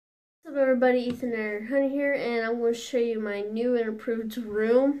What's up everybody, Ethan and Honey here, and I'm going to show you my new and improved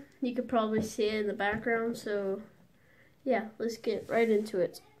room. You could probably see it in the background, so yeah, let's get right into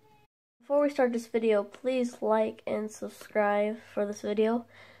it. Before we start this video, please like and subscribe for this video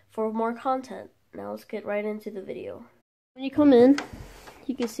for more content. Now let's get right into the video. When you come in,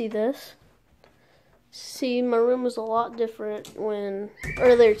 you can see this. See, my room was a lot different when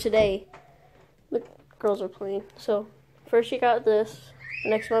earlier today the girls were playing. So first you got this.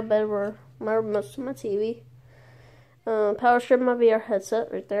 Next to my bed were my remotes to my TV. Power strip, my VR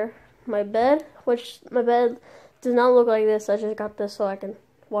headset right there. My bed, which my bed does not look like this. I just got this so I can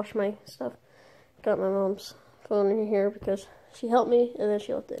wash my stuff. Got my mom's phone in here because she helped me and then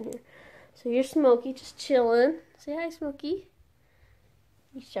she left it in here. So here's Smokey just chilling. Say hi, Smokey.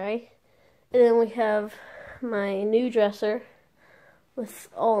 He's shy. And then we have my new dresser with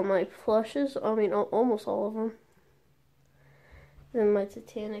all my plushes. I mean, almost all of them. Then my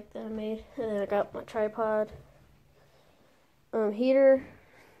Titanic that I made. And then I got my tripod. Heater.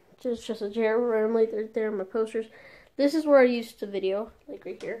 Just a chair randomly right there. My posters. This is where I used to video. Like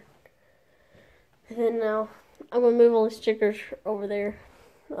right here. And then now I'm going to move all the stickers over there.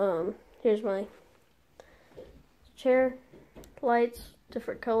 Here's my chair. Lights.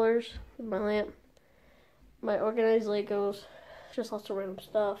 Different colors. My lamp. My organized Legos. Just lots of random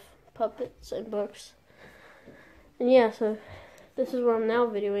stuff. Puppets and books. And yeah, so this is where I'm now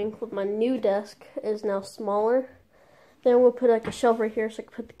videoing with my new desk. It is now smaller. Then we'll put like a shelf right here so I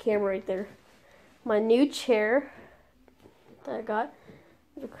can put the camera right there. My new chair that I got.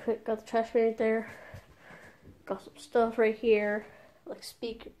 Got the trash can right there. Got some stuff right here. Like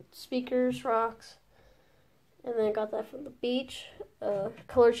speakers, rocks. And then I got that from the beach.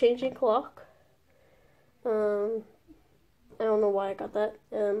 Color changing clock. I don't know why I got that.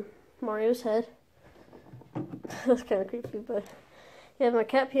 Mario's head. That's kind of creepy, but yeah, my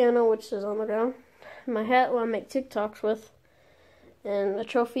cat piano, which is on the ground. My hat, what I make TikToks with, and a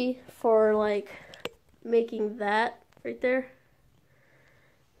trophy for like making that right there.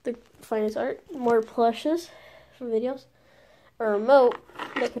 The finest art. More plushes for videos. A remote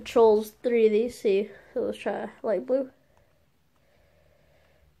that controls 3 of these. See, so let's try light blue.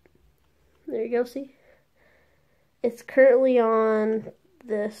 There you go. See, it's currently on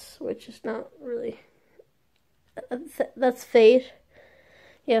this, which is not really. That's fade.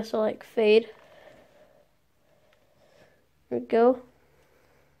 Yeah, so like fade. There we go.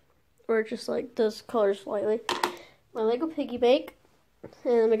 Or it just like does colors slightly. My Lego piggy bank.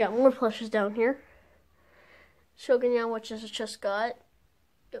 And we got more plushes down here. Shogun, which is just got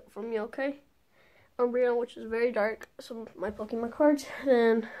from Yokai. Umbreon, which is very dark. Some of my Pokemon cards.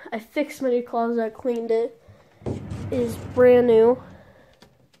 Then I fixed my new closet. I cleaned it. It is brand new.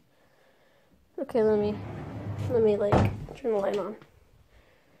 Okay, let me like turn the light on.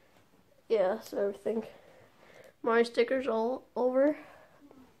 Yeah, so everything. My stickers all over.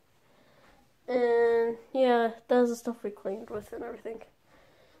 And yeah, that's the stuff we cleaned with and everything.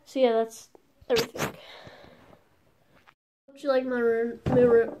 So yeah, that's everything. Hope you like my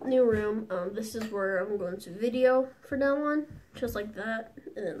new room. This is where I'm going to video from now on. Just like that.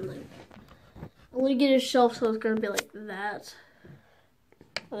 And then like I'm gonna get a shelf so it's gonna be like that.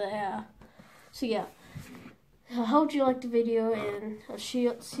 Yeah. So yeah. I hope you liked the video, and I'll see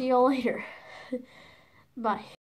y'all later. Bye.